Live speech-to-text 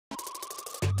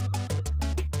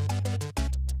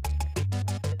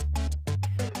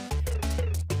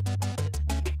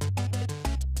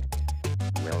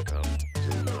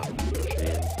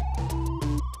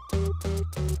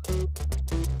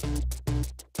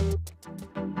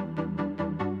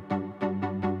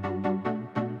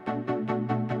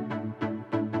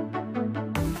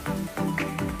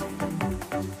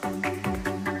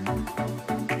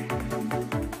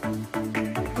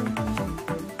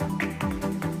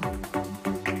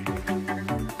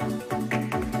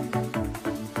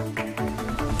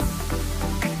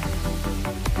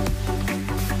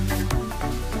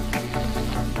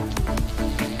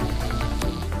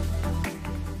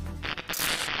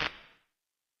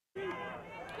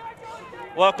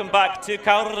Welcome back to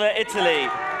Caorle, Italy.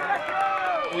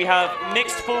 We have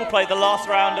mixed pool play, the last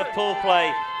round of pool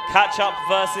play. Catchup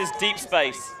versus Deep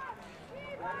Space.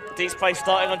 Deep Space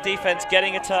starting on defense,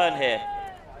 getting a turn here.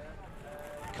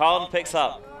 Caorle picks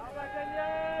up.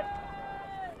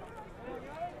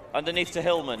 Underneath to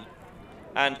Hillman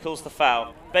and calls the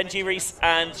foul. Benji Reese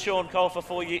and Sean Colfer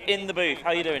for you in the booth.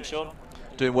 How are you doing, Sean?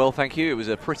 Doing well, thank you. It was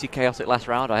a pretty chaotic last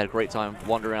round. I had a great time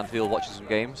wandering around the field watching some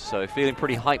games, so feeling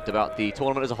pretty hyped about the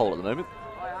tournament as a whole at the moment.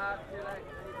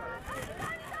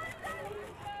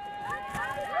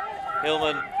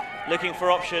 Hillman looking for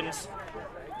options.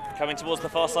 Coming towards the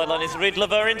far sideline is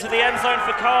Ridlover into the end zone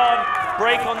for Khan.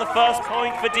 Break on the first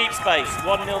point for Deep Space.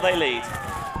 1-0 they lead.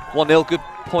 1-0, good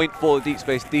point for Deep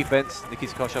Space defense.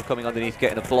 Nikita Catchup coming underneath,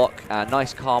 getting a block.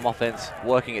 Nice calm offense,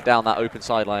 working it down that open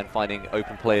sideline, finding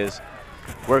open players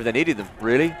wherever they needed them,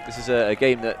 really. This is a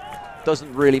game that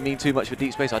doesn't really mean too much for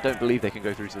Deep Space. I don't believe they can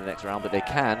go through to the next round, but they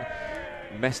can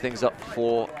mess things up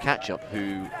for Catchup,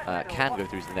 who can go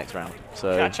through to the next round.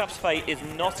 So Catchup's fate is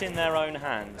not in their own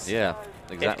hands. Yeah,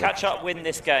 exactly. If Catchup win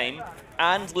this game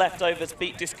and leftovers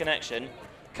beat Disconnection,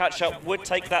 Catchup would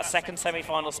take that second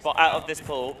semi-final spot out of this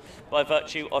pool by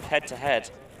virtue of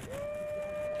head-to-head.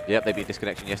 Yep, they beat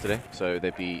Disconnection yesterday, so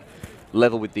they'd be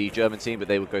level with the German team, but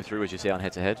they would go through, as you see, on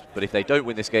head-to-head. But if they don't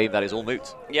win this game, that is all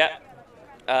moot. Yeah,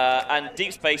 and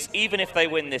Deep Space, even if they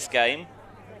win this game,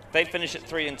 they'd finish at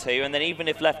 3-2, and then even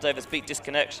if leftovers beat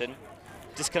Disconnection,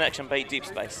 Disconnection beat Deep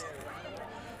Space.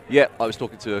 Yeah, I was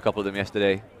talking to a couple of them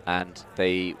yesterday, and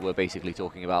they were basically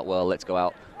talking about, well, let's go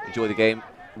out, enjoy the game,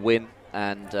 win,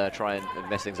 and try and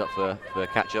mess things up for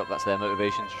Catchup. That's their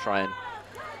motivation, to try and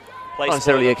not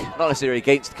necessarily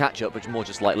against Catchup, but more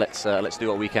just like let's do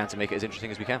what we can to make it as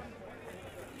interesting as we can.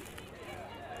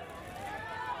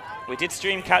 We did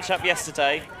stream Catchup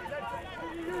yesterday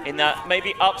in that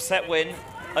maybe upset win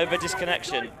over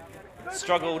Disconnection.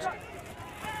 Struggled,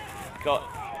 got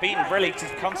beaten really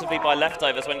comfortably by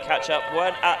leftovers when Catchup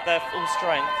weren't at their full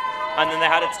strength, and then they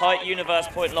had a tight universe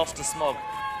point loss to Smog.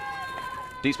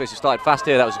 Deep Space started fast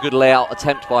here. That was a good layout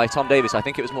attempt by Tom Davis. I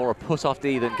think it was more a put-off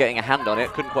D than getting a hand on it.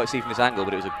 Couldn't quite see from this angle,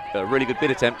 but it was a really good bid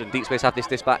attempt, and Deep Space had this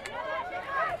disc back.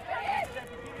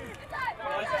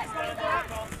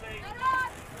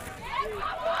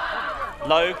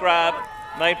 Low grab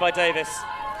made by Davis.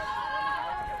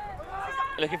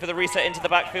 Looking for the reset into the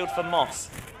backfield for Moss.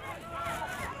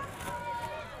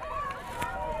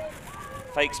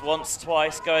 Fakes once,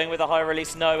 twice, going with a high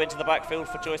release no into the backfield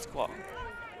for Joyce Kwok.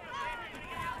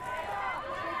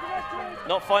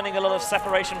 Not finding a lot of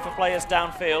separation for players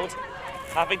downfield,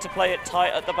 having to play it tight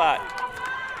at the back.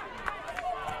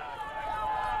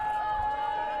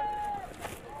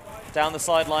 Down the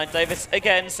sideline, Davis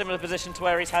again, similar position to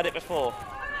where he's had it before.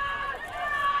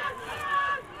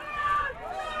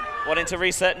 Wanting to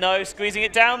reset, no, squeezing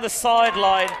it down the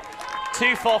sideline.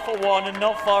 Too far for one and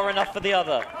not far enough for the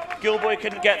other. Gilboy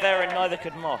couldn't get there and neither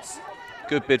could Moss.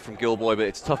 Good bid from Gilboy, but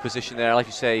it's a tough position there. Like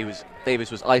you say,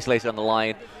 Davis was isolated on the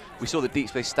line. We saw the Deep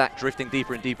Space stack drifting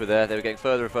deeper and deeper there. They were getting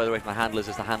further and further away from the handlers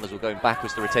as the handlers were going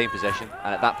backwards to retain possession.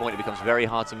 And at that point, it becomes very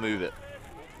hard to move it.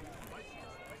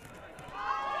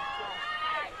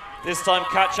 This time,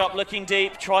 Catchup looking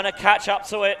deep, trying to catch up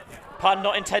to it. Pun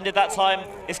not intended that time.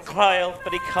 It's Caorle,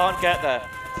 but he can't get there.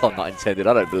 Pun not intended.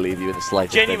 I don't believe you in the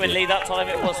slightest. Genuinely, that time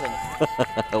it wasn't.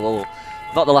 Well,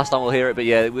 not the last time we'll hear it, but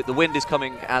yeah, the wind is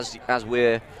coming as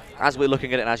we're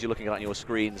looking at it, and as you're looking at it on your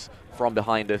screens from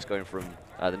behind us, going from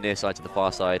the near side to the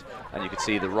far side, and you could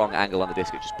see the wrong angle on the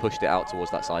disc. It just pushed it out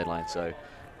towards that sideline. So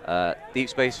Deep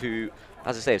Space, who,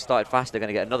 as I say, have started fast, they're going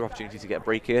to get another opportunity to get a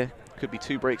break here. Could be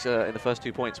 2 breaks in the first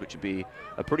 2 points, which would be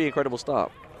a pretty incredible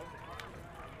start.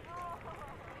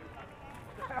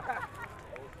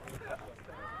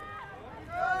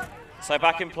 So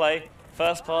back in play,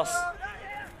 first pass,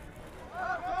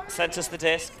 centers the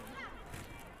disc.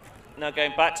 Now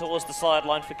going back towards the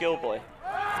sideline for Gilboy.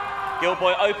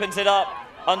 Gilboy opens it up,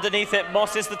 underneath it,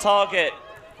 Moss is the target.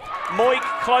 Moik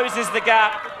closes the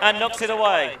gap and knocks it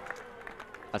away.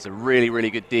 That's a really, really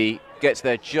good D. Gets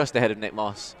there just ahead of Nick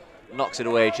Moss, knocks it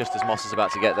away just as Moss is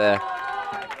about to get there.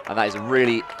 And that is a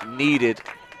really needed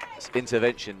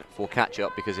intervention for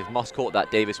Catchup, because if Moss caught that,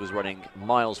 Davis was running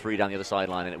miles free down the other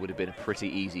sideline and it would have been a pretty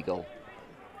easy goal.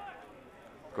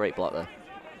 Great block there.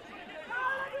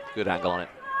 Good angle on it.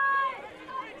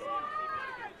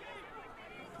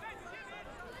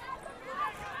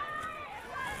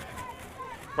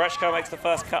 Brechko makes the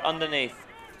first cut underneath.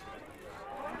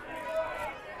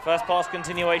 First pass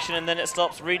continuation, and then it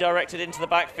stops, redirected into the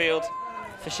backfield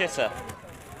for Shitter.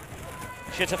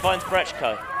 Shitter finds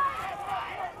Brechko.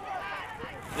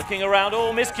 Looking around,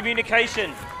 all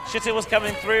miscommunication. Shitty was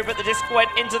coming through, but the disc went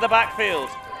into the backfield.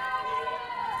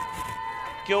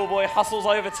 Gilboy hustles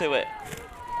over to it.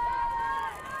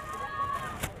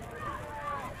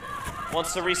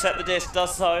 Wants to reset the disc,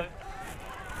 does so.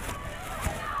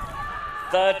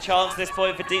 Third chance this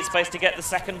point for Deep Space to get the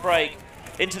second break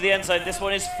into the end zone. This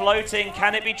one is floating.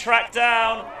 Can it be tracked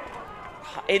down?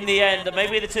 In the end,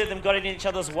 maybe the two of them got in each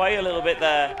other's way a little bit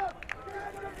there.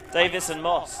 Davis and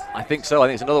Moss. I think so. I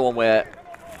think it's another one where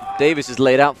Davis is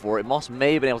laid out for it. Moss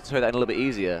may have been able to throw that in a little bit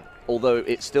easier, although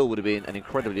it still would have been an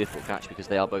incredibly difficult catch because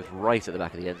they are both right at the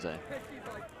back of the end zone.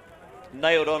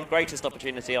 Nailed on. Greatest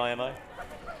opportunity, IMO.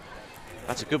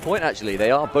 That's a good point, actually.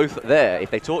 They are both there.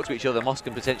 If they talk to each other, Moss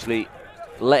can potentially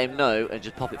let him know and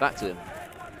just pop it back to him.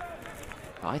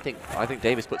 I think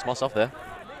Davis puts Moss off there.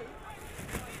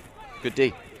 Good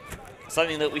D.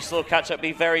 Something that we saw Catchup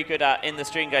be very good at in the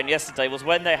stream game yesterday was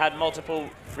when they had multiple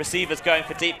receivers going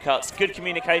for deep cuts. Good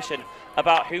communication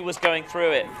about who was going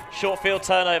through it. Short field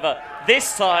turnover.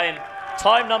 This time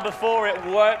number 4, it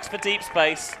works for Deep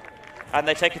Space, and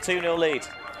they take a 2-0 lead.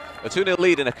 A 2-0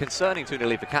 lead, and a concerning 2-0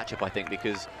 lead for Catchup, I think,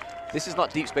 because this is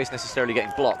not Deep Space necessarily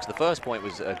getting blocks. The first point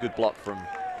was a good block from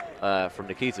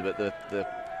Nikita, but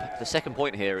the second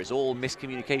point here is all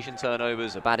miscommunication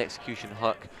turnovers, a bad execution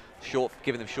huck,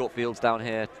 giving them short fields down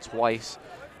here twice.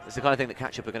 It's the kind of thing that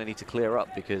Catchup are going to need to clear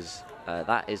up, because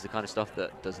that is the kind of stuff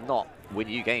that does not win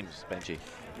you games, Benji.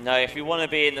 No, if you want to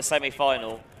be in the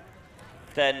semi-final,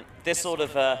 then this sort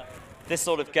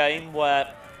of game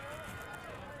where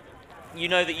you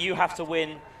know that you have to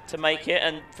win to make it,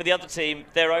 and for the other team,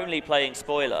 they're only playing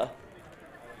spoiler.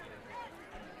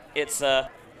 It's yeah,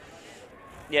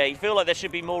 you feel like there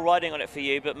should be more riding on it for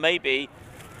you, but maybe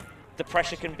the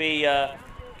pressure can be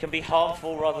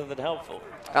harmful rather than helpful.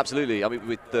 Absolutely. I mean,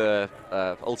 with the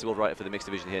Ulti World writer for the mixed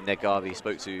division here, Ned Garvey,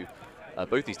 spoke to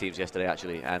both these teams yesterday,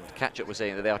 actually, and Catchup was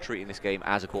saying that they are treating this game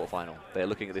as a quarterfinal. They're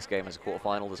looking at this game as a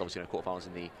quarterfinal. There's obviously no quarterfinals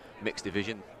in the mixed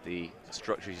division. The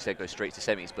structure, as you said, goes straight to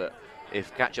semis, but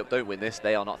if Catchup don't win this,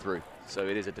 they are not through. So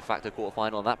it is a de facto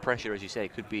quarterfinal, and that pressure, as you say,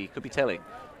 could be telling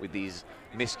with these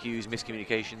miscues,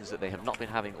 miscommunications that they have not been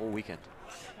having all weekend.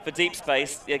 For Deep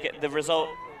Space, you get the result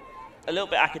a little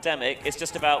bit academic. It's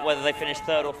just about whether they finish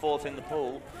 3rd or 4th in the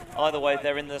pool. Either way,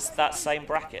 they're in that same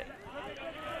bracket,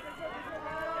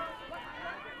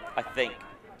 I think.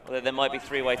 Although there might be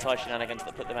 3-way tie shenanigans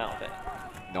that put them out of it.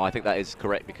 No, I think that is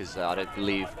correct, because I don't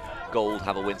believe Gold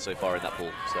have a win so far in that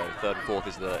pool. So 3rd and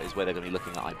 4th is where they're going to be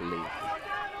looking at, I believe.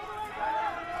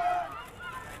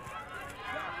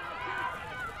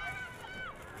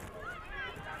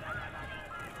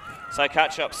 So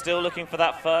Catchup still looking for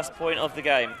that first point of the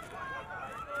game.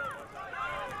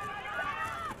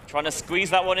 Trying to squeeze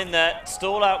that one in there.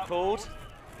 Stall out called.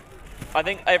 I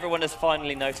think everyone has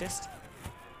finally noticed.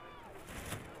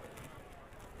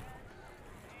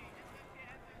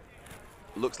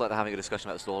 Looks like they're having a discussion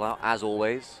about the stall out, as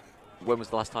always. When was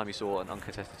the last time you saw an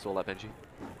uncontested stall out, Benji?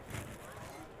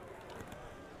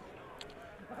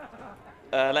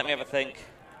 Let me have a think.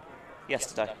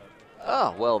 Yesterday.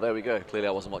 Oh, well, there we go. Clearly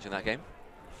I wasn't watching that game.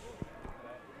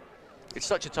 It's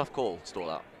such a tough call, stall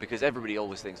out, because everybody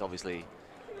always thinks, obviously,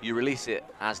 you release it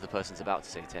as the person's about to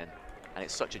say 10, and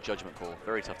it's such a judgment call.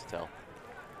 Very tough to tell.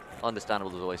 Understandable,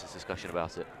 there's always this discussion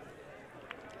about it.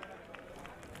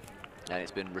 And it's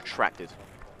been retracted.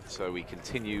 So we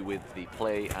continue with the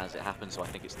play as it happens, so I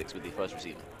think it sticks with the first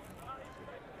receiver.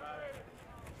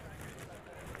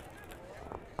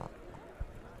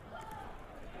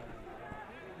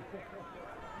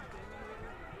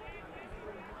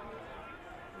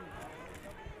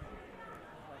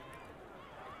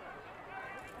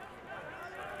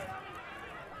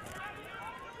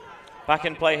 Back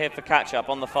in play here for Catchup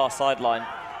on the far sideline.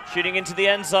 Shooting into the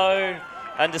end zone,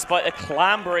 and despite a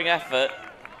clambering effort,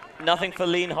 nothing for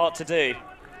Leanhart to do.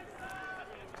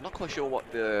 I'm not quite sure what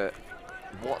the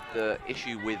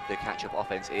issue with the Catchup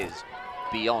offense is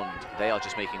beyond they are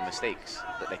just making mistakes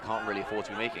that they can't really afford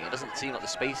to be making. It doesn't seem like the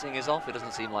spacing is off. It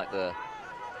doesn't seem like the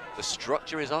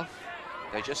structure is off.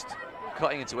 They're just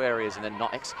cutting into areas and then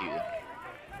not executing.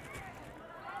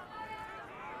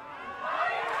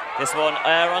 This one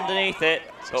air underneath it,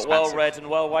 but well read and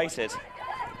well weighted.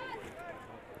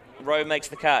 Rowe makes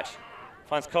the catch.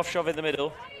 Finds Kovshov in the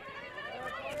middle.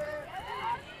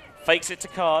 Fakes it to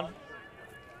Khan.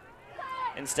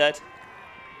 Instead,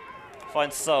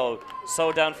 finds Sol.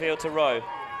 Sol downfield to Rowe.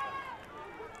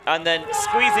 And then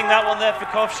squeezing that one there for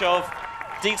Kovshov.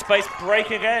 Deep Space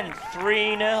break again.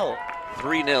 3-0.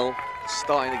 3-0,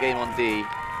 starting the game on D.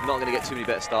 Not going to get too many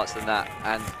better starts than that.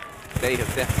 And they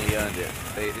have definitely earned it.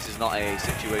 This is not a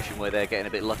situation where they're getting a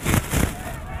bit lucky.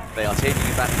 They are taking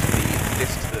advantage of the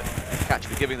discs that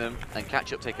Catchup are giving them, and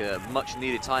Catchup take a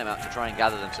much-needed timeout to try and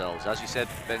gather themselves. As you said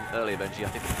earlier, Benji, I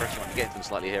think the pressure might be getting to them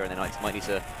slightly here, and they might need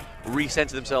to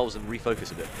recenter themselves and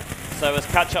refocus a bit. So as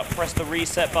Catchup press the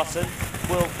reset button,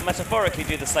 we'll metaphorically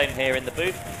do the same here in the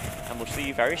booth, and we'll see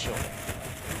you very shortly.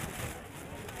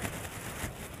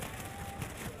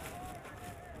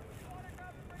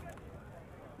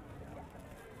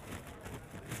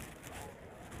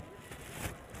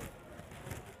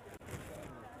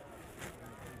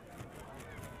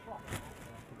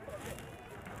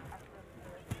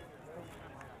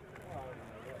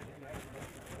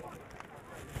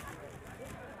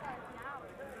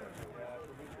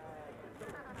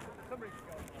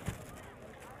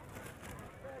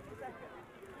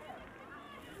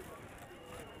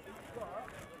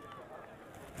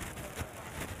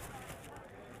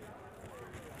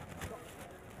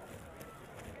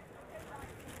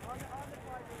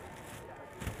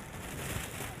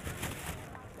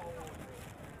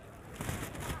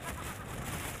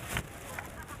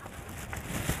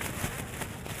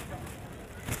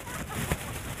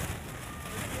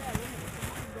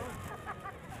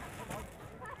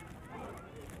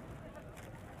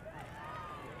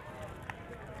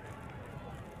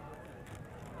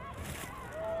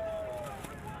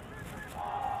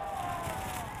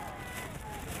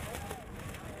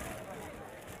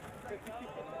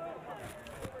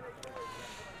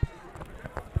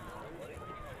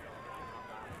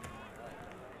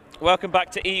 Welcome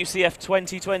back to EUCF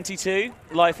 2022,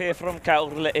 live here from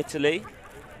Caorle, Italy.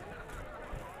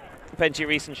 Benji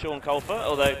Reese and Sean Colfer,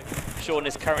 although Sean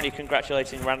is currently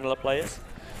congratulating Ranelagh players.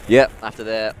 Yeah, after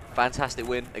their fantastic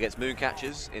win against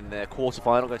Mooncatchers in their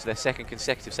quarter-final, going to their second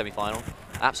consecutive semi-final.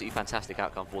 Absolutely fantastic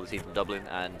outcome for the team from Dublin,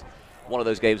 and one of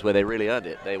those games where they really earned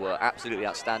it. They were absolutely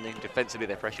outstanding. Defensively,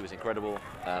 their pressure was incredible.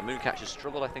 Mooncatchers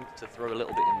struggled, I think, to throw a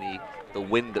little bit in the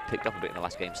wind that picked up a bit in the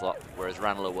last game slot, whereas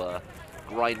Ranelagh were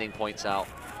grinding points out,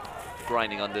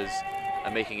 grinding unders,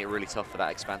 and making it really tough for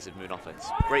that expansive Moon offense.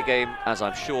 Great game, as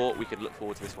I'm sure we could look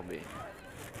forward to this one being.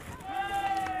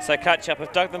 So Catchup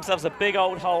have dug themselves a big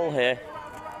old hole here.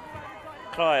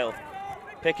 Kyle,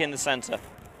 pick in the centre.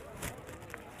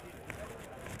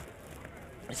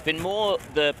 It's been more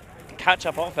the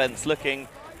Catchup offense looking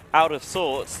out of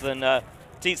sorts than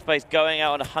Deep Space going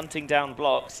out and hunting down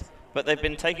blocks, but they've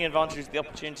been taking advantage of the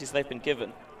opportunities they've been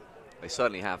given. They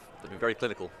certainly have. They've been very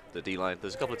clinical, the D-line.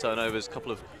 There's a couple of turnovers, a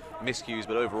couple of miscues,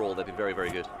 but overall they've been very, very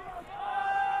good.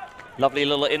 Lovely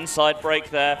little inside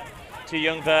break there to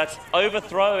Youngvert.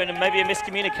 Overthrow and maybe a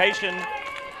miscommunication.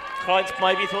 Clients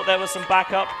maybe thought there was some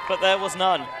backup, but there was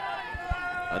none.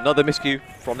 Another miscue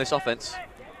from this offense.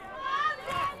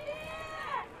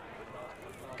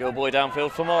 Gilboy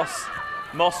downfield for Moss.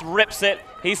 Moss rips it.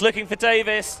 He's looking for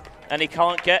Davis, and he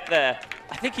can't get there.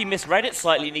 I think he misread it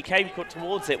slightly, and he came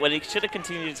towards it when he should have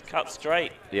continued to cut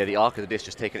straight. Yeah, the arc of the disc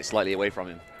just taking it slightly away from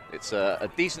him. It's a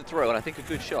decent throw, and I think a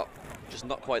good shot. Just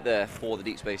not quite there for the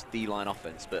Deep Space D-line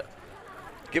offense, but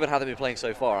given how they've been playing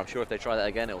so far, I'm sure if they try that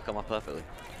again, it'll come up perfectly.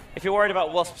 If you're worried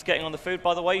about wasps getting on the food,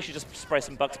 by the way, you should just spray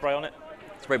some bug spray on it.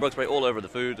 Spray bug spray all over the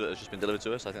food that has just been delivered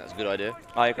to us. I think that's a good idea.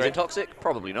 I agree. Is it toxic?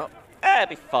 Probably not. It'll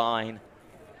be fine.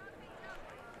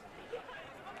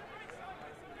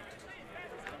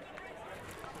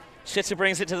 Shitter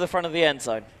brings it to the front of the end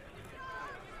zone.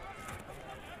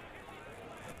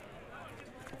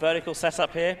 Vertical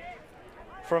setup here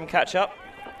from Catchup.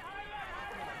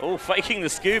 Oh, faking the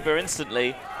scuba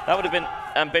instantly. That would have been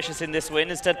ambitious in this win.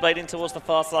 Instead, blading towards the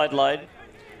far sideline.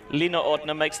 Lina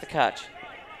Ordner makes the catch.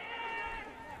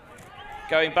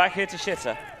 Going back here to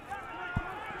Shitter.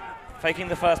 Faking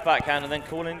the first backhand and then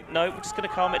calling, no, we're just going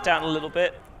to calm it down a little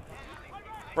bit.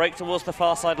 Break towards the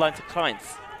far sideline to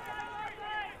Kleintz.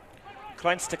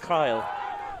 Kleintz to Kyle.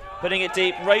 Putting it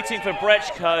deep, rating for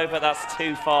Brechko, but that's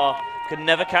too far. Could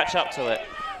never catch up to it.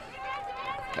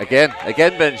 Again,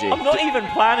 Benji. I'm not even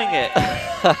planning it.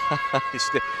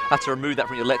 You had to remove that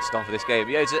from your lexicon for this game.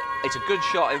 Yeah, it's a good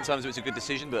shot in terms of it's a good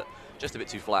decision, but just a bit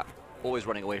too flat. Always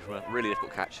running away from a really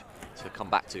difficult catch to come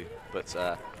back to. But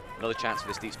another chance for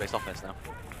this Deep Space offense now.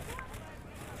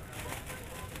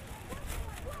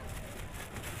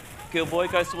 Gilboy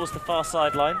goes towards the far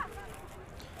sideline.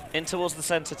 In towards the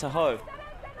centre to Ho.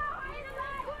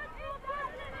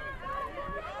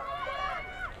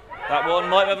 That one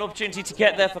might have an opportunity to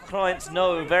get there for Kleintz.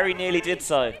 No, very nearly did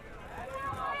so.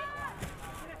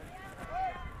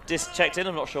 Disc checked in,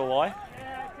 I'm not sure why.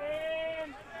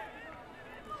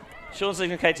 Sean's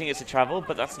indicating it's a travel,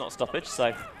 but that's not stoppage,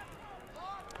 so.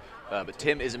 But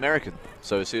Tim is American,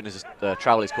 so as soon as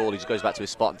travel is called, he just goes back to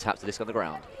his spot and taps the disc on the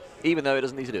ground, even though he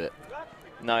doesn't need to do it.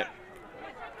 No.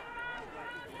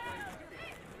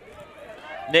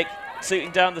 Nick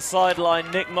shooting down the sideline.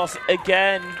 Nick Moss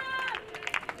again.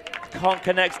 Can't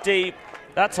connect deep.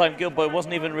 That time Gilboy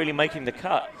wasn't even really making the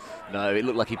cut. No, it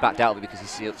looked like he backed out because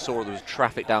he saw there was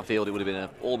traffic downfield. It would have been an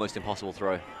almost impossible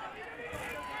throw.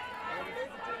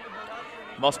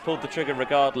 Moss pulled the trigger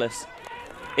regardless.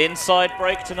 Inside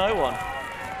break to no one.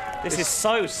 This is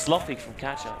so sloppy from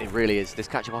Catchup. It really is. This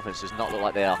Catchup offense does not look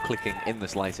like they are clicking in the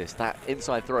slightest. That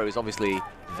inside throw is obviously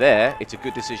there. It's a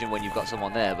good decision when you've got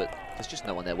someone there, but there's just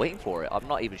no one there waiting for it. I'm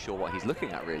not even sure what he's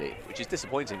looking at, really, which is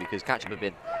disappointing because Catchup have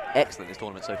been excellent this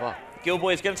tournament so far.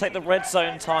 Gilboy is going to take the red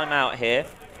zone timeout here,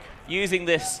 using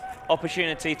this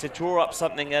opportunity to draw up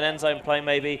something, an end zone play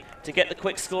maybe, to get the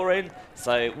quick score in.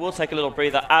 So we'll take a little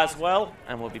breather as well,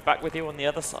 and we'll be back with you on the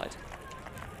other side.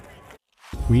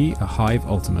 We are Hive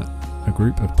Ultimate, a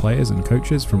group of players and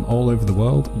coaches from all over the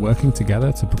world working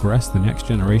together to progress the next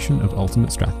generation of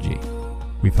Ultimate strategy.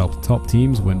 We've helped top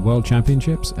teams win world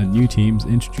championships and new teams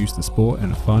introduce the sport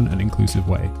in a fun and inclusive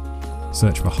way.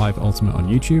 Search for Hive Ultimate on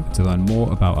YouTube to learn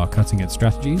more about our cutting-edge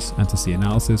strategies and to see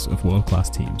analysis of world-class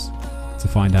teams. To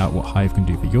find out what Hive can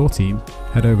do for your team,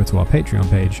 head over to our Patreon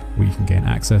page where you can gain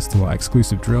access to our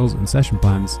exclusive drills and session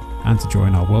plans and to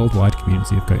join our worldwide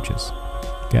community of coaches.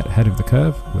 Get ahead of the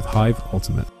curve with Hive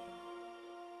Ultimate.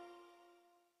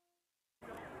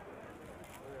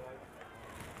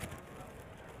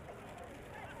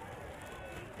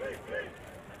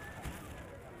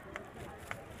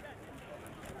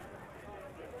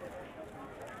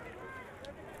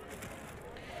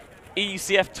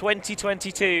 EUCF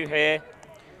 2022 here.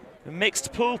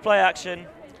 Mixed pool play action.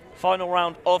 Final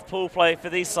round of pool play for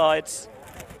these sides.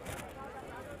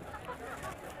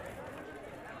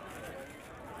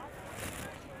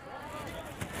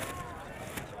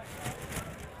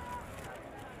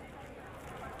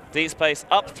 Deep Space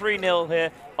up 3-0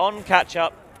 here on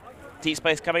Catchup. Deep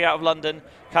Space coming out of London.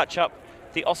 Catchup,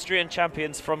 the Austrian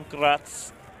champions from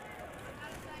Graz.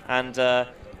 And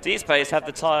Deep Space have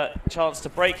the chance to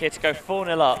break here to go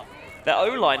 4-0 up. Their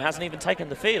O-line hasn't even taken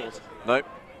the field. Nope.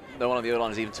 No one on the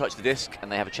O-line has even touched the disc,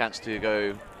 and they have a chance to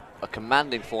go a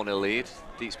commanding 4-0 lead.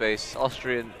 Deep Space, so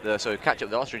Catchup,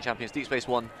 the Austrian champions. Deep Space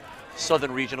won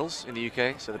Southern Regionals in the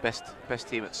UK, so the best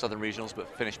team at Southern Regionals,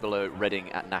 but finished below Reading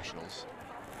at Nationals.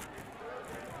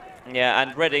 Yeah,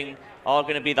 and Reading are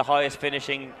going to be the highest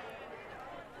finishing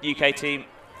UK team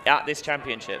at this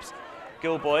championships.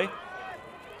 Gilboy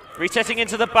resetting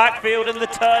into the backfield, and the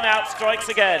turnout strikes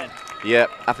again. Yeah,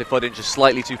 Afifuddin just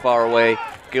slightly too far away.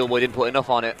 Gilboy didn't put enough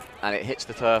on it, and it hits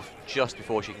the turf just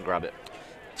before she can grab it.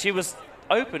 She was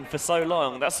open for so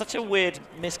long. That's such a weird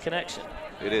misconnection.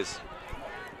 It is.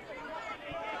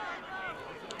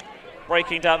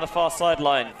 Breaking down the far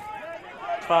sideline.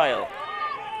 Fail.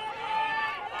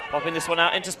 Popping this one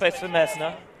out into space for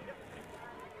Mesner.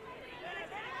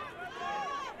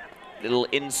 Little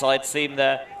inside seam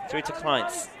there, through to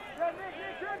Kleins.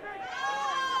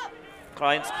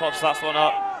 Kleins pops that one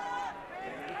up.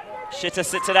 Shitter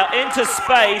sits it out into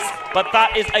space, but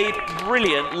that is a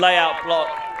brilliant layout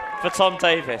block for Tom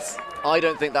Davis. I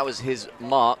don't think that was his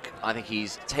mark. I think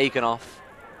he's taken off.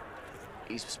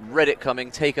 He's read it coming,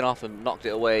 taken off and knocked it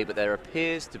away, but there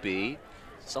appears to be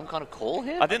some kind of call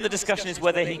here? I think the discussion is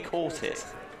whether he caught it.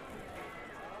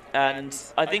 And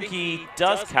I think he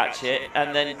does catch it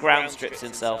and then ground strips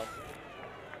himself.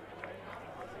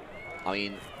 I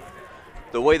mean,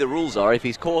 the way the rules are, if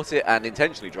he's caught it and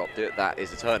intentionally dropped it, that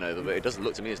is a turnover, but it doesn't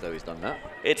look to me as though he's done that.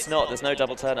 It's not. There's no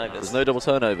double turnovers. There's no double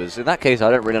turnovers. In that case,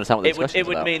 I don't really understand what the discussion is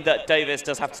about. It would mean that Davis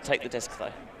does have to take the disc,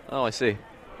 though. Oh, I see.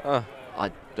 I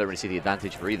don't really see the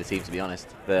advantage for either team, to be honest,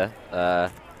 there.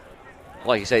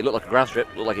 Like you say, it looked like a ground strip.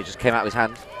 Looked like it just came out of his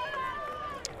hand.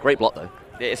 Great block, though.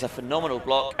 It's a phenomenal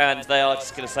block, and they are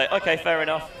just going to say, OK, fair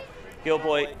enough.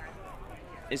 Gilboy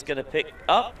is going to pick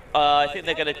up. I think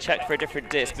they're going to check for a different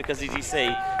disc, because as you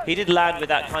see, he did land with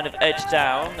that kind of edge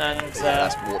down. And yeah,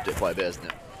 that's warped it quite a bit, isn't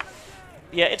it?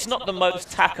 Yeah, it's not the most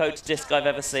tacoed disc I've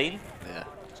ever seen. Yeah.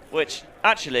 Which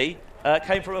actually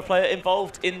came from a player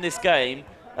involved in this game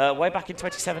way back in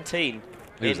 2017.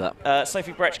 Who's that?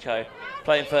 Sophie Brechko,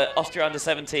 playing for Austria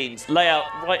under-17s. Layout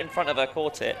right in front of her,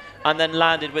 caught it, and then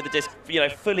landed with the disc,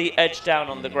 fully edged down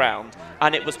on the ground,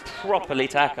 and it was properly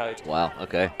tacoed. Wow,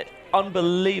 okay.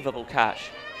 Unbelievable catch.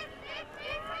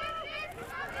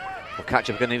 Well,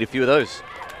 Catchup going to need a few of those.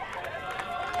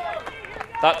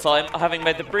 That time, having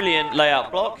made the brilliant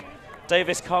layout block,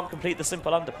 Davis can't complete the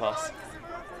simple underpass.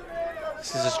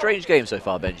 This is a strange game so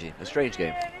far, Benji. A strange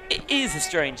game. It is a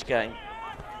strange game.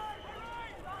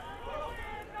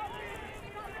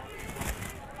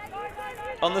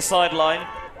 On the sideline,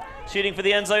 shooting for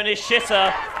the end zone is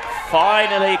Shitter.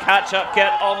 Finally, Catchup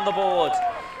get on the board.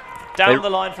 down the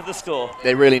line for the score.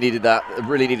 They really needed that. They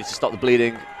really needed to stop the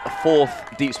bleeding. A fourth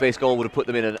deep space goal would have put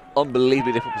them in an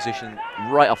unbelievably different position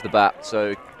right off the bat.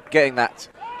 So getting that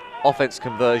offense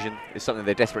conversion is something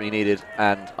they desperately needed.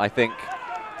 And I think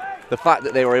the fact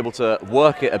that they were able to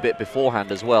work it a bit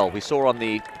beforehand as well. We saw on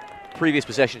the previous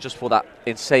possession, just before that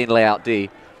insane layout D,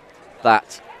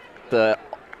 that the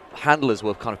handlers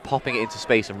were kind of popping it into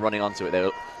space and running onto it. They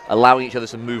were allowing each other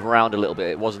to move around a little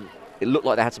bit. It looked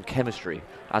like they had some chemistry,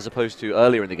 as opposed to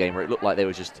earlier in the game where it looked like they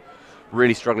were just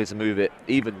really struggling to move it,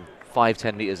 even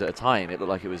 5-10 meters at a time. It looked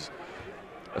like it was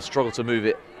a struggle to move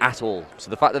it at all.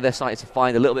 So the fact that they're starting to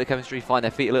find a little bit of chemistry, find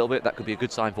their feet a little bit, that could be a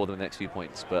good sign for them in the next few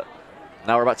points. But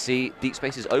now we're about to see Deep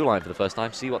Space's O-line for the first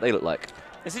time, see what they look like.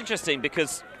 It's interesting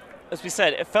because, as we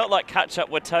said, it felt like Catchup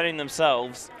were turning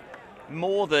themselves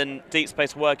more than Deep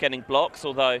Space were getting blocks,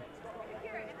 although,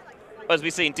 as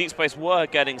we've seen, Deep Space were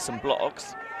getting some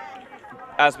blocks,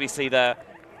 as we see there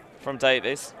from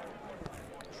Davis.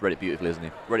 He's read it beautifully, isn't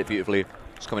he? Read it beautifully,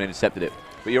 just coming in and intercepted it.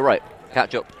 But you're right,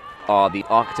 Catchup are the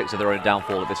architects of their own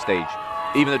downfall at this stage.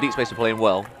 Even though Deep Space are playing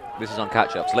well, this is on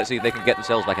Catchup, so let's see if they can get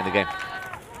themselves back in the game.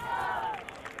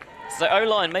 So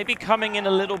O-line maybe coming in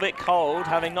a little bit cold,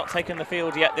 having not taken the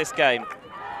field yet this game.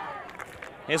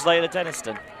 Here's Layla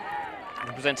Denniston,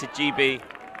 represented GB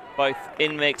both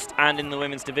in mixed and in the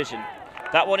women's division.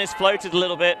 That one is floated a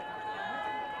little bit.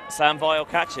 Sam Vile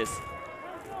catches.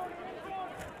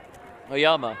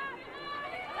 Oyama.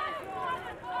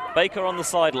 Baker on the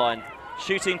sideline,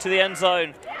 shooting to the end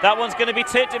zone. That one's going to be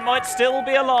tipped. It might still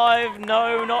be alive.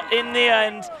 No, not in the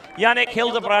end. Yannick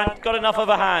Hildebrand got enough of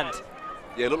a hand.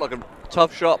 Yeah, it looked like a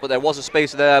tough shot, but there was a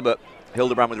space there, but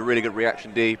Hildebrand with a really good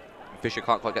reaction D. Fisher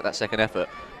can't quite get that second effort.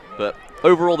 But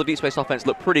overall, the Deep Space offense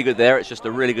looked pretty good there. It's just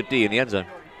a really good D in the end zone.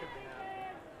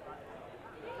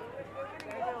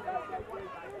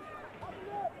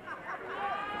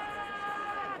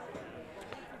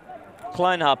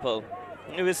 Kleinhappel,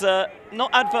 who is not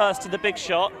adverse to the big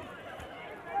shot.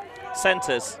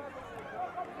 Centers.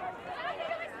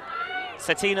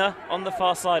 Cetina on the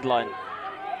far sideline.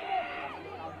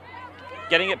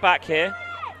 Getting it back here.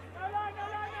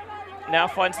 Now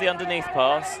finds the underneath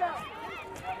pass.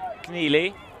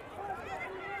 Kneely.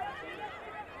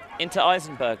 Into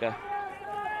Eisenberger.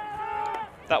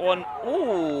 That one,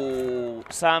 ooh,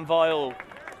 Sam Vile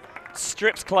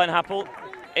strips Kleinhappel.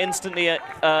 Instantly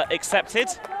accepted.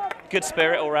 Good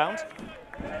spirit all round.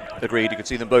 Agreed. You can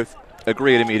see them both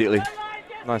agreed immediately.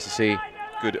 Nice to see.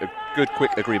 Good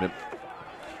quick agreement.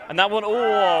 And that one,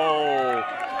 oh,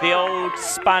 the old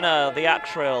spanner, the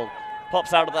atrial,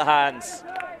 pops out of the hands.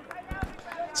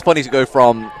 It's funny to go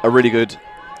from a really good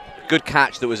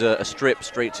catch that was a strip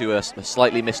straight to a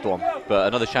slightly missed one. But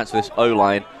another chance for this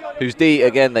O-line, whose D,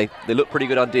 again, they look pretty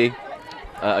good on D.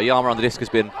 Oyama on the disc has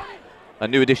been a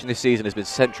new addition this season, has been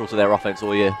central to their offense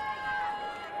all year.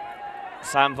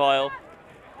 Sam Vile,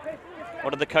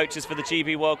 one of the coaches for the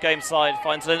GB World Game side,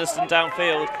 finds Denniston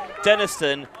downfield.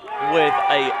 Denniston with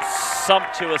a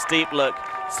sumptuous deep look,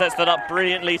 sets that up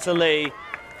brilliantly to Lee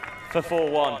for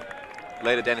 4-1.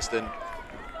 Layla Denniston,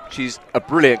 she's a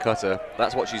brilliant cutter.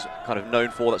 That's what she's kind of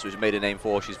known for, that's what she's made a name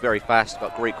for. She's very fast,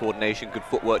 got great coordination, good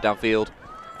footwork downfield,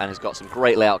 and has got some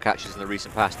great layout catches in the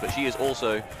recent past. But she is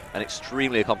also an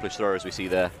extremely accomplished thrower, as we see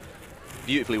there.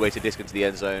 Beautifully weighted disc into the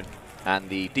end zone. And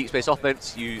the Deep Space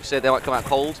offense, you said they might come out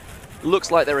cold.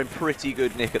 Looks like they're in pretty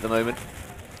good nick at the moment.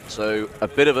 So a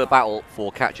bit of a battle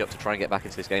for Catchup to try and get back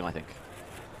into this game, I think.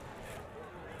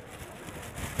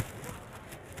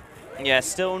 Yeah,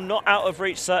 still not out of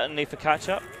reach, certainly, for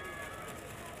Catchup.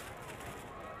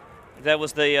 There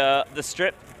was the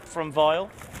strip from Vile.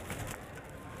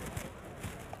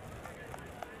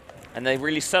 And they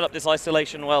really set up this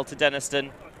isolation well to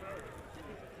Denniston.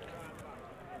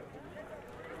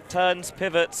 Turns,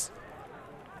 pivots,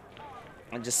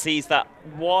 and just sees that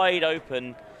wide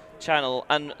open channel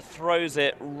and throws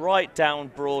it right down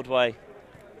Broadway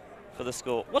for the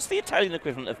score. What's the Italian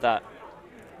equivalent of that?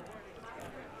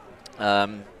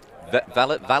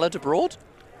 Valid abroad?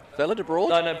 Valid abroad?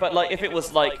 No, but like if it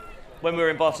was like when we were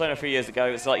in Barcelona a few years ago,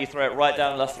 it's like you throw it right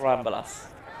down Las Ramblas.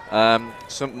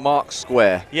 St. Mark's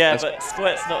Square. Yeah, but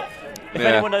Square's not. If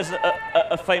anyone knows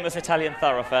a famous Italian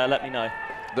thoroughfare, let me know.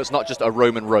 That's not just a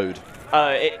Roman road.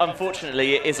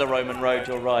 Unfortunately, it is a Roman road.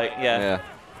 You're right. Yeah.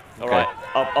 All right.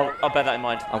 I'll bear that in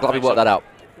mind. I'm glad we worked that out.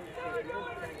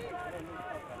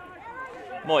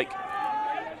 Moik.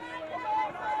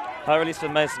 High release for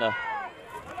Mesner.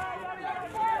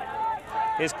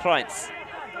 Here's Kreitz.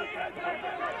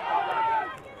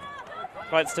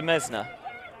 Kreitz to Mesner.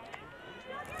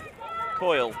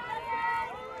 Coyle.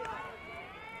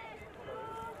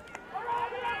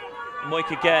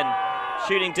 Moik again.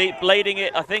 Shooting deep, blading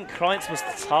it. I think Kreintz was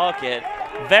the target.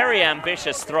 Very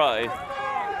ambitious throw.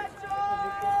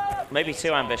 Maybe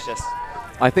too ambitious.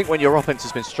 I think when your offense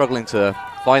has been struggling to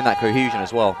find that cohesion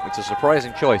as well, it's a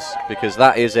surprising choice because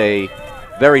that is a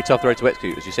very tough throw to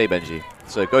execute, as you say, Benji.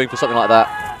 So going for something like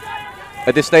that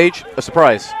at this stage, a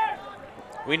surprise.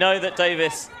 We know that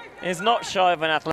Davis is not shy of an athletic.